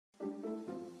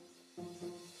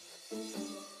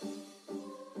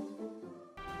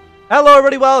Hello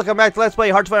everybody, welcome back to Let's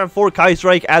Play HOI4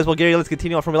 Kaiserreich as Bulgaria. Let's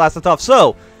continue on from where we last left off.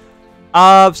 So,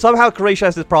 somehow Croatia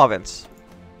has this province.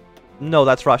 No,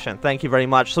 that's Russian. Thank you very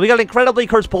much. So we got incredibly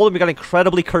cursed Poland, we got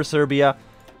incredibly cursed Serbia,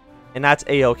 and that's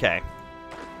A-okay.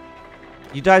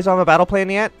 You guys don't have a battle plan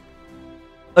yet?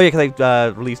 Oh yeah, because I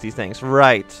released these things.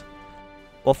 Right.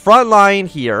 Well, front line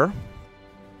here.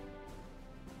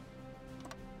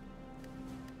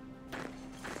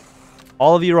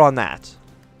 All of you are on that.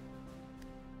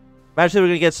 Imagine we're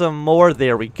going to get some more.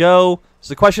 There we go.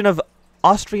 It's a question of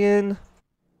Austrian.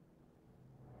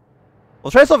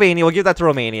 Well, Transylvania. We'll give that to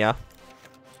Romania.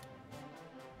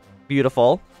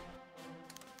 Beautiful.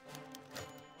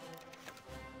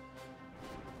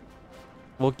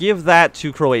 We'll give that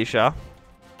to Croatia.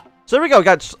 So there we go.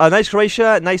 Got a nice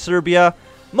Croatia, nice Serbia.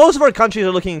 Most of our countries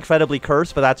are looking incredibly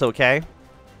cursed, but that's okay.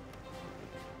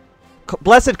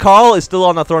 Blessed Karl is still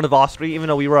on the throne of Austria, even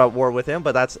though we were at war with him,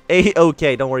 but that's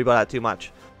A-okay. Don't worry about that too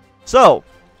much. So,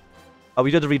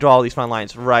 we did to redraw all these front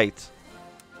lines. Right.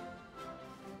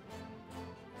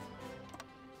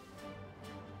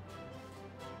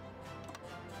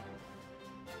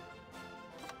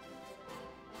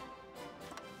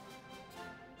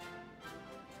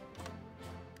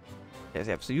 Yes,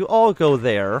 yep. So you all go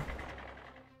there.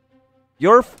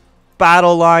 Your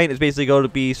battle line is basically going to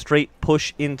be straight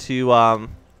push into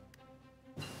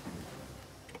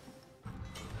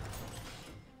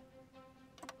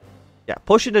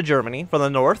push into Germany from the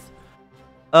north.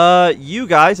 You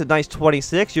guys, a nice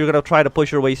 26. You're gonna try to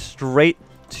push your way straight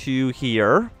to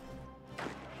here.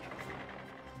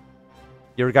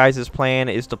 Your guys' plan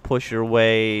is to push your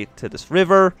way to this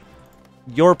river.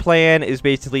 Your plan is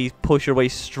basically push your way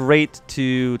straight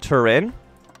to Turin.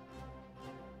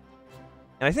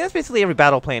 And I think that's basically every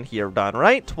battle plan here done,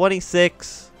 right?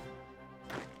 26.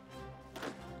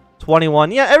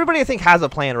 21. Yeah, everybody I think has a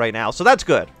plan right now, so that's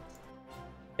good.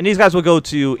 And these guys will go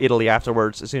to Italy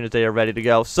afterwards as soon as they are ready to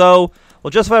go. So, we'll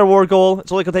justify our war goal.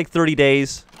 It's only going to take 30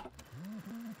 days.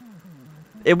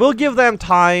 It will give them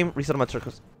time. Resettlement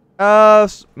circles.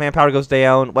 Manpower goes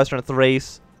down. Western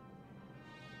Thrace.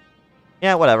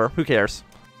 Yeah, whatever. Who cares?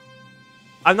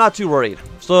 I'm not too worried.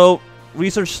 So,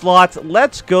 research slots.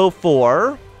 Let's go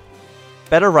for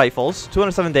better rifles.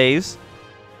 207 days.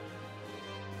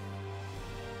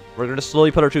 We're going to slowly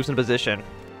put our troops in position.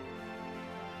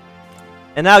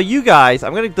 And now you guys,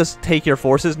 I'm going to just take your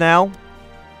forces now.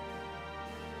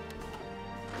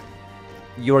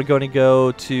 You are going to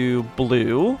go to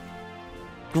blue.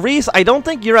 Greece, I don't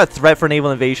think you're a threat for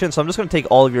naval invasion, so I'm just going to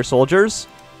take all of your soldiers.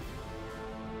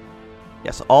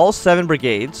 Yes, all 7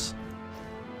 brigades.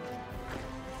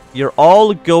 You're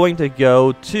all going to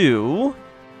go to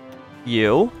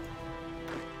you.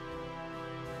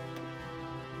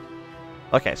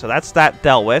 Okay, so that's that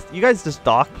dealt with. You guys just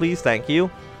dock, please. Thank you.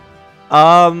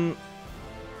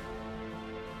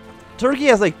 Turkey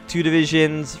has like 2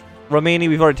 divisions. Romania,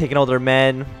 we've already taken all their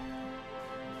men.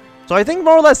 So I think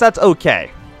more or less that's okay.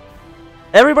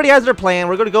 Everybody has their plan.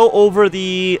 We're going to go over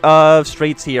the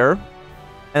straits here.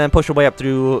 And then push our way up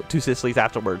through 2 Sicilies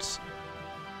afterwards.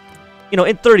 You know,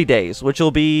 in 30 days, which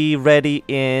will be ready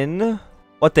in...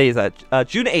 What day is that?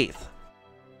 June 8th.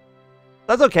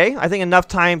 That's okay. I think enough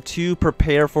time to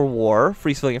prepare for war.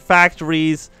 Free civilian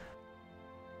factories.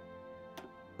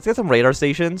 Let's get some radar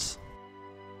stations.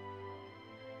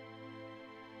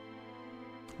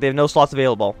 They have no slots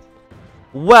available.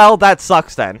 Well, that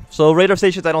sucks then. So radar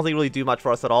stations I don't think really do much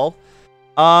for us at all.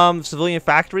 Civilian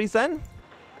factories then?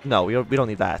 No, we don't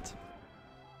need that.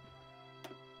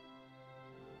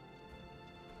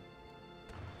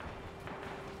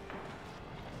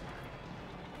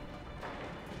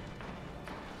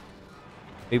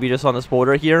 Maybe just on this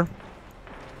border here.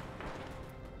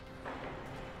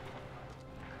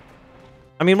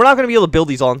 I mean, we're not going to be able to build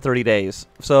these all in 30 days.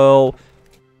 So,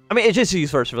 I mean, it's just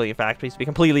used for civilian factories, to be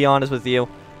completely honest with you.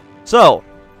 So,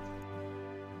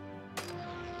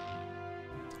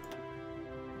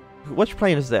 which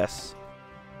plane is this?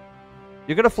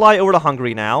 You're going to fly over to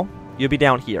Hungary now. You'll be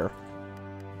down here.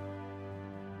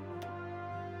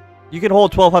 You can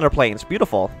hold 1,200 planes.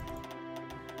 Beautiful.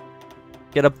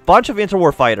 Get a bunch of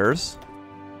interwar fighters.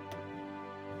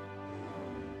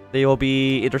 They will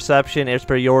be interception, air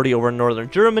superiority over northern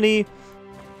Germany.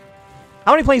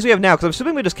 How many planes do we have now? Because I'm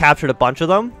assuming we just captured a bunch of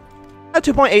them. At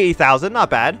 2.88 thousand, not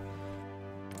bad.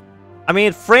 I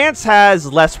mean, France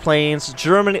has less planes.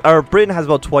 Germany or Britain has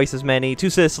about twice as many. 2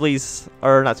 Sicilies,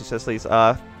 or not 2 Sicilies.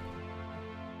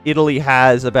 Italy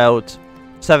has about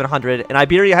 700, and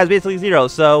Iberia has basically 0.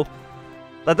 So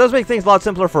that does make things a lot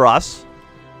simpler for us.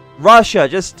 Russia,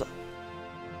 just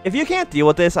if you can't deal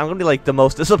with this, I'm gonna be like the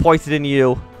most disappointed in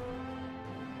you.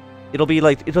 it'll be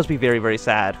like, it'll just be very, very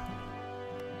sad.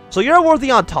 So you're at war with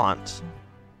the Entente.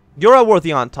 You're at war with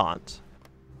the Entente.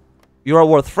 You're at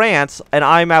war with France, and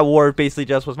I'm at war basically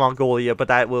just with Mongolia, but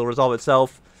that will resolve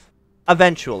itself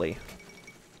eventually.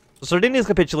 So Sardinia's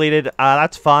capitulated.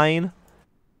 That's fine.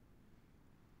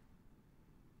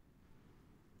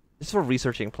 Just for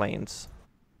researching planes.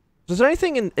 So is there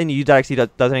anything in U that actually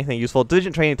does anything useful?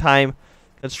 Diligent training time,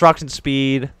 construction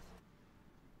speed,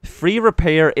 free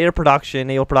repair, air production,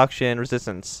 naval production,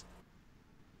 resistance.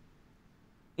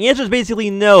 The answer is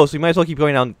basically no, so we might as well keep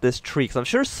going down this tree, because I'm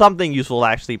sure something useful will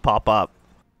actually pop up.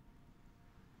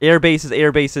 Air bases,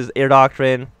 air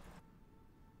doctrine.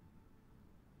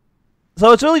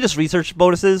 So it's really just research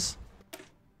bonuses,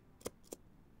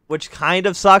 which kind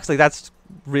of sucks. Like, that's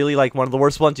really, like, one of the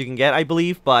worst ones you can get, I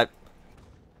believe, but...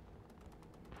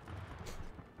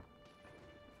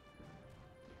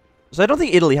 So I don't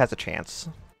think Italy has a chance.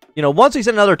 You know, once we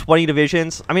send another 20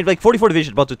 divisions, I mean, like, 44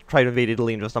 divisions about to try to invade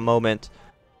Italy in just a moment.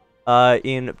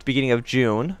 In the beginning of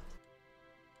June.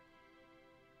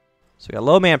 So we got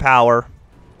low manpower.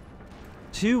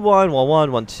 2-1, 1-1,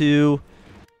 1-2.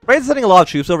 France is sending a lot of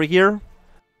troops over here.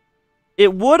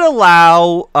 It would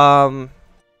allow,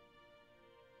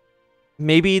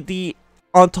 maybe the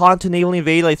Entente to naval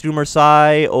invade, like, through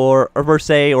Marseille, or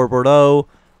Versailles, or Bordeaux,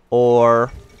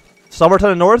 or somewhere to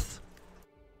the north.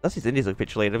 Unless these Indians are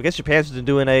capitulated. I guess Japan's been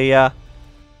doing a,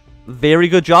 very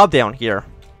good job down here.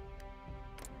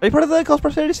 Are you part of the Gulf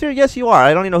Prosperity Sphere? Yes, you are.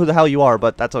 I don't even know who the hell you are,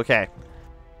 but that's okay.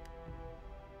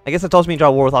 I guess that tells me to draw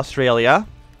war with Australia.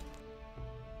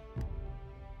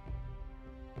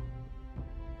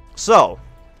 So.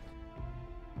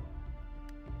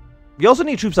 We also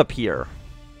need troops up here.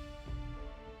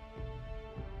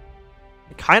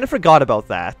 I kind of forgot about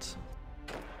that.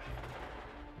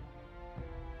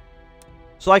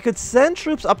 So I could send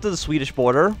troops up to the Swedish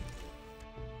border.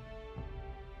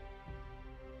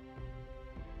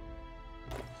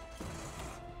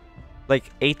 Like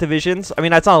 8 divisions. I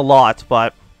mean, that's not a lot,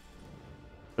 but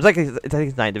there's like, I think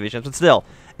it's 9 divisions, but still,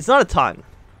 it's not a ton.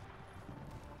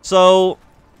 So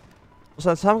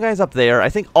some guys up there. I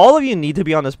think all of you need to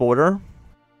be on this border.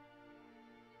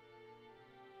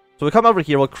 So we come over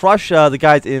here. We'll crush the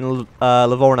guys in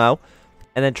Livorno,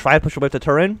 and then try to push away to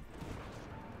Turin.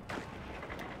 I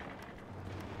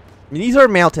mean, these are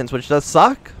mountains, which does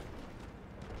suck.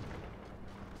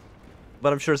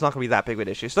 But I'm sure it's not going to be that big of an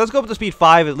issue. So let's go up to speed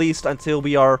 5 at least until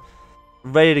we are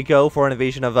ready to go for an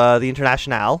invasion of the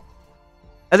Internationale.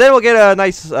 And then we'll get a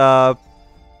nice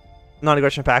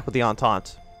non-aggression pact with the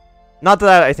Entente. Not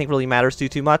that I think really matters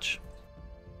too much.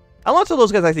 How long till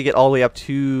those guys actually get all the way up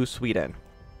to Sweden?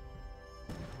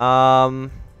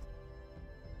 You'll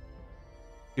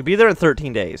be there in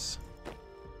 13 days.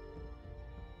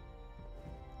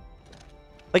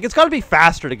 Like, it's got to be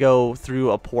faster to go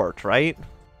through a port, right?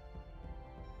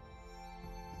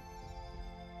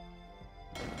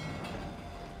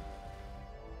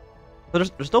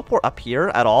 There's no port up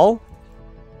here at all?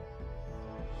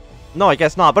 No, I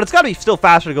guess not. But it's got to be still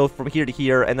faster to go from here to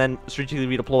here and then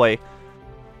strategically redeploy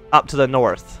up to the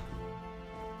north.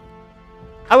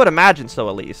 I would imagine so,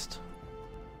 at least.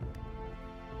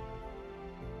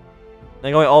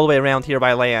 Then going all the way around here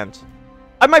by land.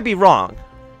 I might be wrong.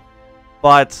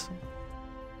 But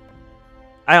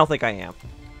I don't think I am.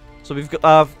 So we've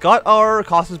got our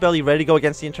Casus Belli ready to go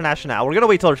against the Internationale. We're going to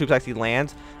wait till our troops actually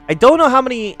land. I don't know how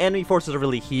many enemy forces are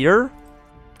really here.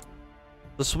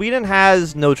 So Sweden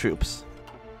has no troops.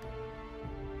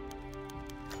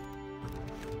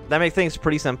 That makes things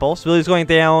pretty simple. Civilians going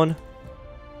down.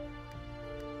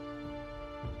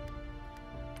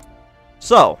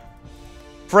 So,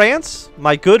 France,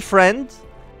 my good friend.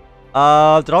 Did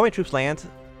all my troops land?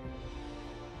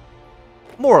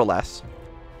 More or less.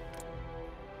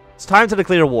 It's time to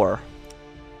declare war.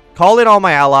 Call in all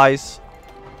my allies.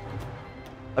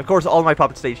 Of course, all my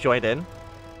puppet states joined in.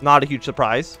 Not a huge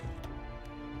surprise.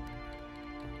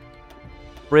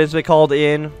 Britain's been called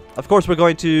in. Of course, we're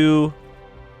going to...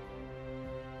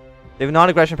 They have a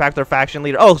non-aggression pact with their faction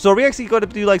leader. Oh, so are we actually going to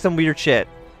do, like, some weird shit?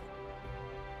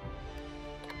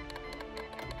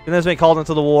 And then been called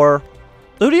into the war.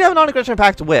 So who do you have a non-aggression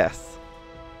pact with?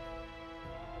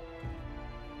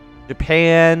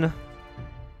 Japan.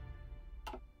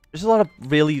 There's a lot of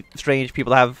really strange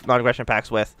people to have non-aggression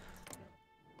pacts with.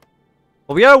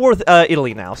 Well, we are with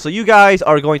Italy now. So you guys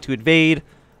are going to invade.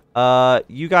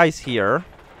 You guys here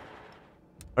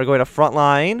are going to front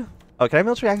line. Oh, can I have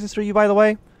military access through you, by the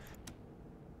way?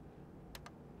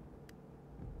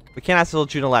 We can't ask until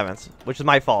June 11th, which is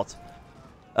my fault.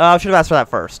 I should have asked for that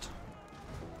first.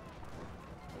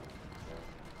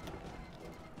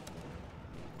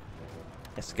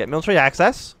 Yes, get military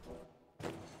access.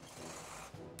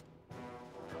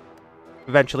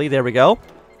 Eventually, there we go.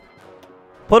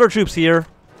 Put our troops here.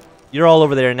 You're all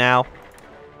over there now.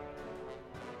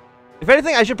 If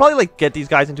anything, I should probably, like, get these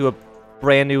guys into a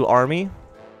brand new army.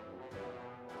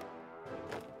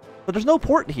 But there's no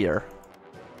port here.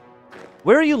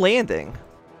 Where are you landing?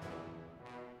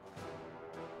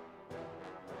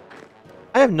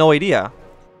 I have no idea.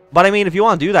 But, I mean, if you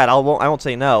want to do that, I won't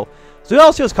say no. So who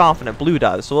else feels confident? Blue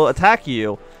does. So we'll attack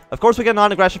you. Of course, we get a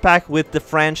non-aggression pact with the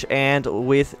French and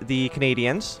with the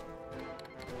Canadians.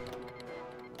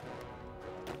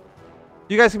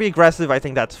 You guys can be aggressive. I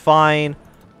think that's fine.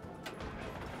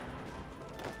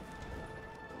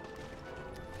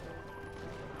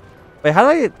 Wait,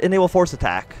 how did I enable force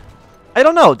attack? I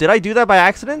don't know. Did I do that by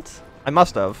accident? I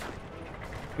must have.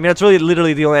 I mean, that's really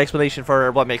literally the only explanation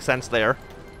for what makes sense there.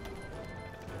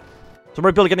 So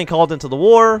we're getting called into the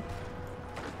war.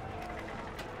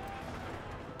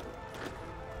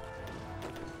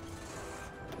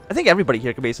 I think everybody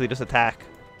here can basically just attack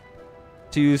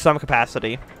to some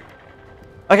capacity.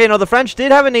 Okay, no, the French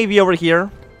did have a navy over here.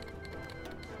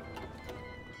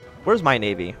 Where's my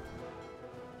navy?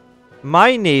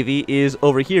 My navy is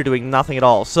over here doing nothing at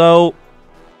all. So,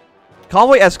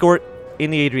 convoy escort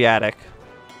in the Adriatic.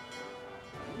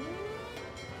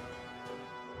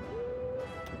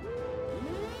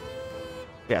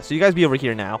 Yeah, so you guys be over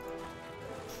here now.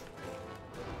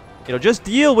 You know, just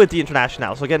deal with the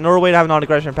Internationale. So get Norway to have a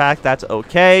non-aggression pact. That's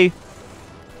okay.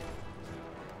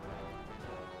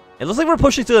 It looks like we're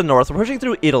pushing to the north. We're pushing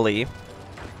through Italy.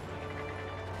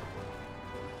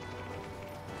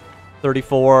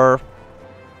 34.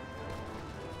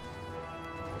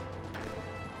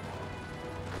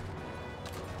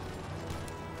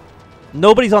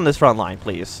 Nobody's on this front line,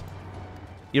 please.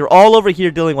 You're all over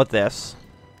here dealing with this.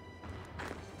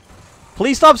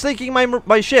 Please stop sinking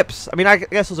my ships. I mean, I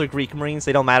guess those are Greek Marines.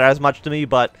 They don't matter as much to me,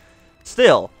 but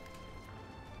still.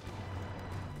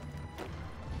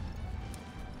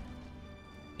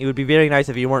 It would be very nice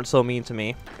if you weren't so mean to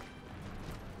me.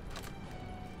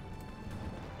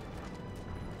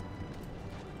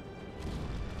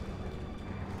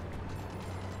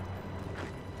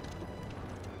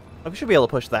 We should be able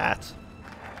to push that.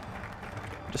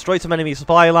 Destroy some enemy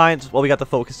supply lines. Well, we got the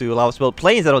focus to allow us to build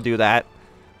planes that'll do that.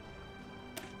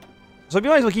 So we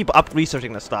might as well keep up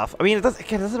researching this stuff. I mean, it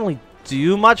doesn't really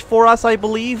do much for us, I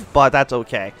believe, but that's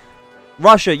okay.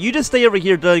 Russia, you just stay over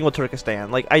here dealing with Turkestan.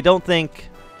 Like, I don't think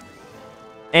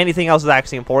anything else is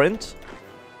actually important.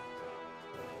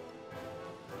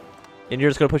 And you're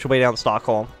just going to push your way down to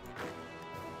Stockholm.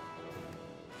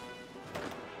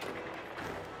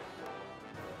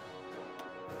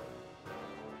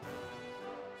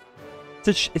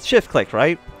 It's shift-click,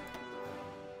 right?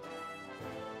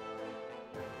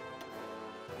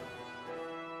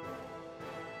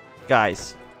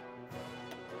 Guys.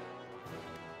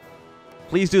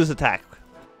 Please do this attack.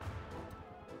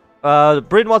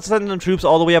 Britain wants to send them troops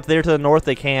all the way up there to the north.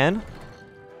 They can.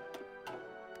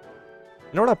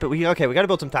 You know what? Okay, we gotta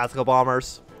build some tactical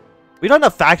bombers. We don't have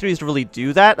enough factories to really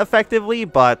do that effectively,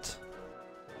 but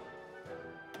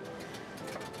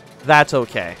that's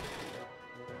okay.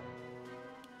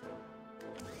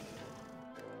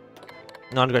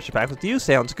 Non-aggression pact with you.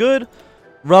 Sounds good.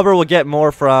 Rubber will get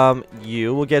more from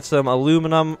you. We'll get some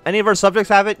aluminum. Any of our subjects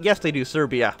have it? Yes, they do.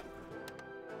 Serbia.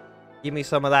 Give me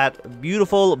some of that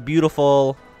beautiful,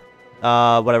 beautiful,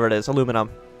 whatever it is, aluminum.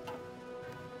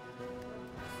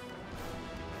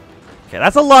 Okay,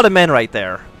 that's a lot of men right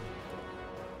there.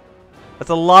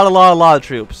 That's a lot of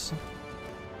troops.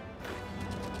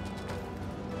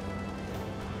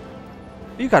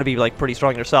 You gotta be, like, pretty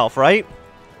strong yourself, right?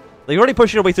 Like, we're already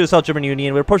pushing our way through the South German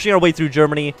Union. We're pushing our way through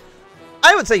Germany.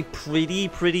 I would say pretty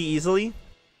easily.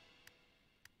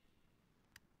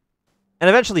 And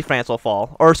eventually France will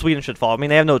fall. Or Sweden should fall. I mean,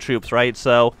 they have no troops, right?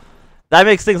 So, that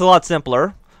makes things a lot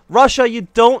simpler. Russia, you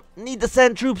don't need to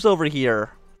send troops over here.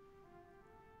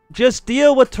 Just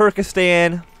deal with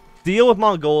Turkestan. Deal with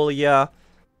Mongolia.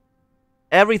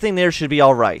 Everything there should be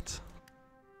alright.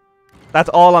 That's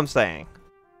all I'm saying.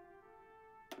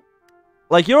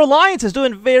 Like, your alliance is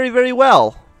doing very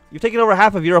well. You've taken over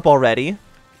half of Europe already.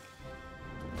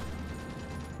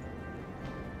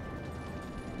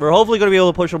 We're hopefully going to be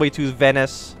able to push our way to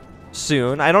Venice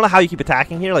soon. I don't know how you keep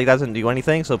attacking here. Like, that doesn't do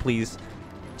anything, so please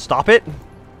stop it.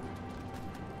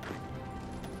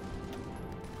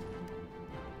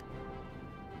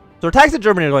 So attacks in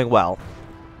Germany are going well.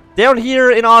 Down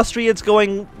here in Austria, it's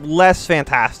going less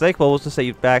fantastic. But we'll just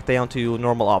say back down to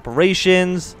normal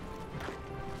operations.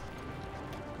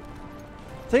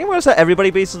 think I'm going to set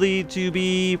everybody basically to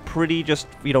be pretty just,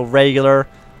 you know, regular.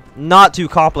 Not too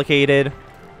complicated.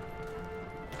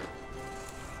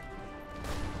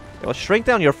 Okay, let's shrink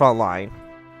down your front line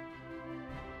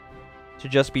to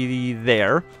just be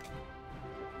there.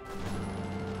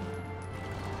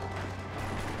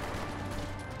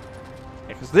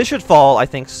 Because this should fall, I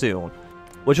think, soon.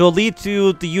 Which will lead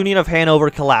to the Union of Hanover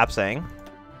collapsing.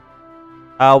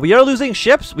 We are losing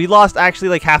ships. We lost actually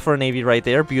like half our navy right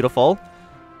there. Beautiful.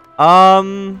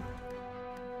 Yeah,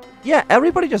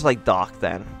 everybody just like dock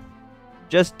then.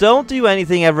 Just don't do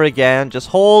anything ever again. Just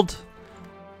hold.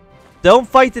 Don't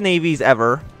fight the navies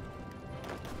ever.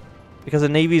 Because the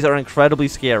navies are incredibly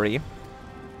scary.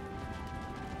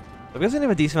 I'm guessing we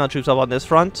have a decent amount of troops up on this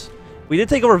front. We did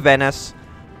take over Venice.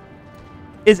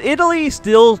 Is Italy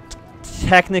still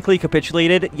technically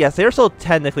capitulated? Yes, they're still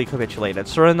technically capitulated.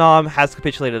 Suriname has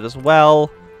capitulated as well.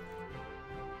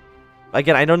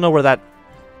 Again, I don't know where that...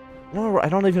 I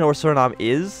don't even know where Suriname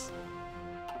is.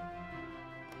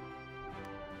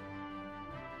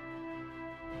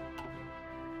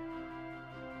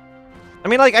 I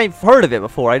mean, like, I've heard of it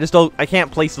before. I just don't... I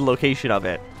can't place the location of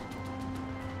it.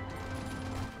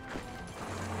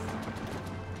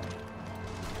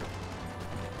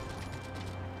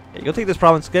 Okay, go take this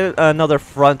province. Get another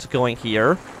front going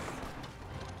here.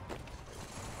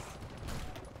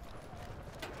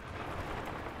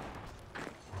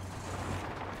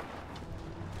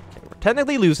 Okay, we're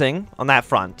technically losing on that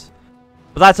front.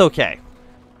 But that's okay.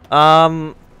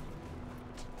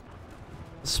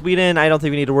 Sweden, I don't think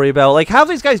we need to worry about. Like, half of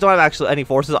these guys don't have actually any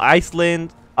forces.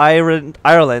 Iceland,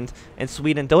 Ireland, and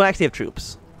Sweden don't actually have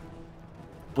troops.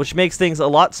 Which makes things a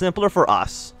lot simpler for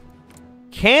us.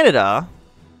 Canada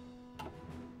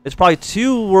is probably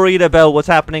too worried about what's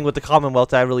happening with the Commonwealth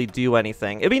to really do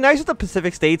anything. It'd be nice if the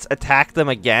Pacific States attack them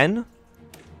again.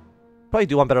 Probably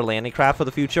do want better landing craft for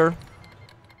the future.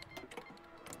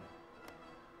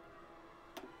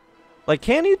 Like,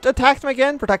 can you attack them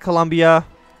again? Protect Colombia.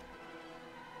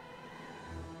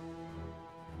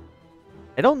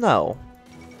 I don't know.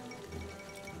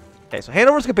 Okay, so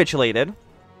Hanover's capitulated.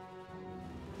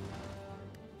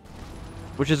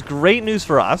 Which is great news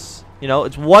for us. You know,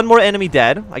 it's one more enemy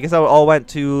dead. I guess that all went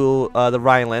to the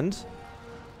Rhineland.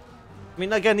 I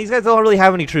mean, again, these guys don't really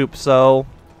have any troops, so...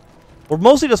 We're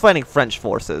mostly just fighting French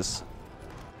forces.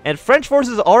 And French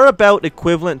forces are about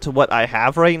equivalent to what I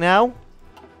have right now.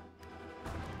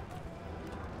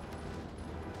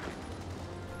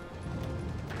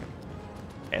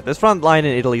 Okay, this front line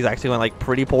in Italy is actually going, like,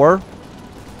 pretty poor.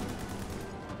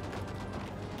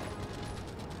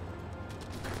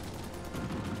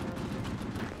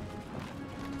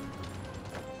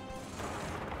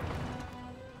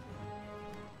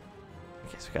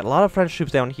 Okay, so we got a lot of French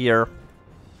troops down here.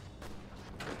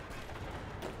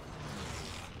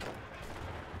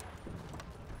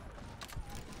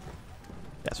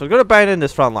 Yeah, so we're going to abandon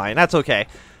this front line. That's okay.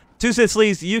 Two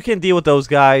Sicilies, you can deal with those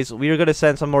guys. We are going to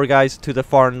send some more guys to the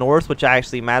far north, which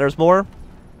actually matters more.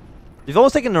 We've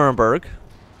almost taken Nuremberg.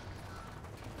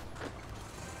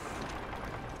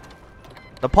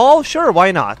 Nepal? Sure,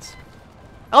 why not?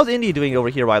 How's India doing over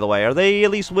here, by the way? Are they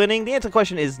at least winning? The answer to the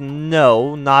question is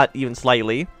no, not even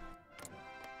slightly.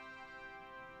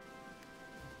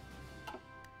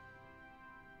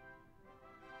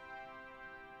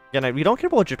 Again, we don't care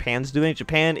about what Japan's doing.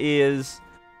 Japan is...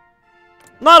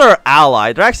 not our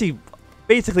ally. They're actually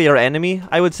basically our enemy,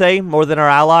 I would say, more than our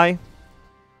ally.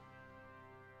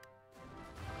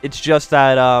 It's just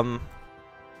that,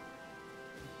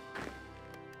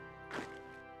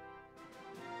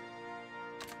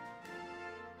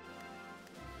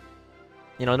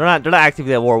 you know, they're not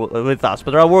actively at war with us,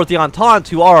 but they're at war with the Entente,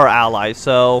 who are our allies,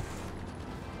 so...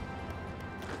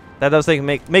 that does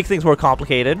make things more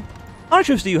complicated. How many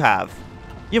troops do you have?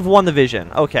 You have one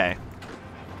division. Okay.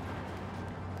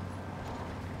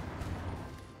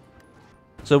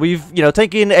 So we've, you know,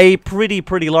 taken a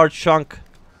pretty large chunk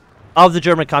of the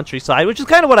German countryside, which is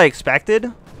kind of what I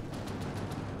expected.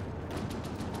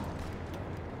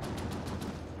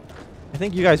 I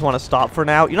think you guys want to stop for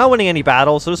now. You're not winning any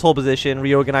battles, so just hold position,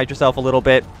 reorganize yourself a little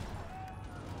bit.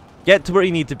 Get to where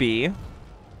you need to be.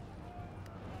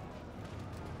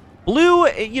 Blue,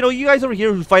 you know, you guys over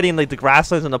here who's fighting like the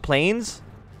grasslands and the plains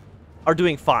are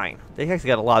doing fine. They actually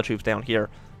got a lot of troops down here.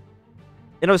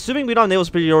 And I'm assuming we don't have naval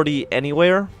superiority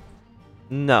anywhere.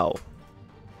 No.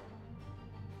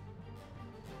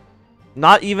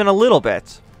 Not even a little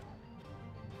bit.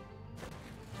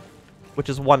 Which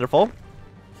is wonderful.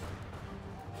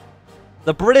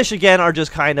 The British, again, are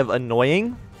just kind of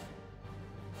annoying.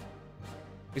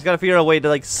 He's got to figure out a way to,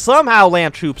 like, somehow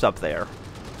land troops up there.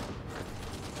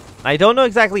 I don't know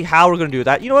exactly how we're going to do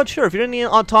that. You know what? Sure, if you're in the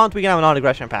Entente, we can have a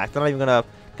non-aggression pact. I'm not even going to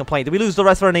complain. Did we lose the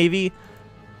rest of our navy?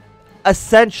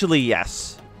 Essentially,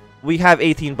 yes. We have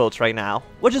 18 boats right now,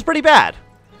 which is pretty bad.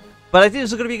 But I think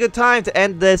this is going to be a good time to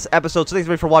end this episode. So thanks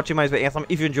everybody for watching. My name is Anthem.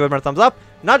 If you enjoyed, remember thumbs up.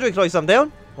 Not enjoying, throw a thumb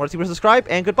down. Want to see more, subscribe,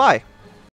 and goodbye.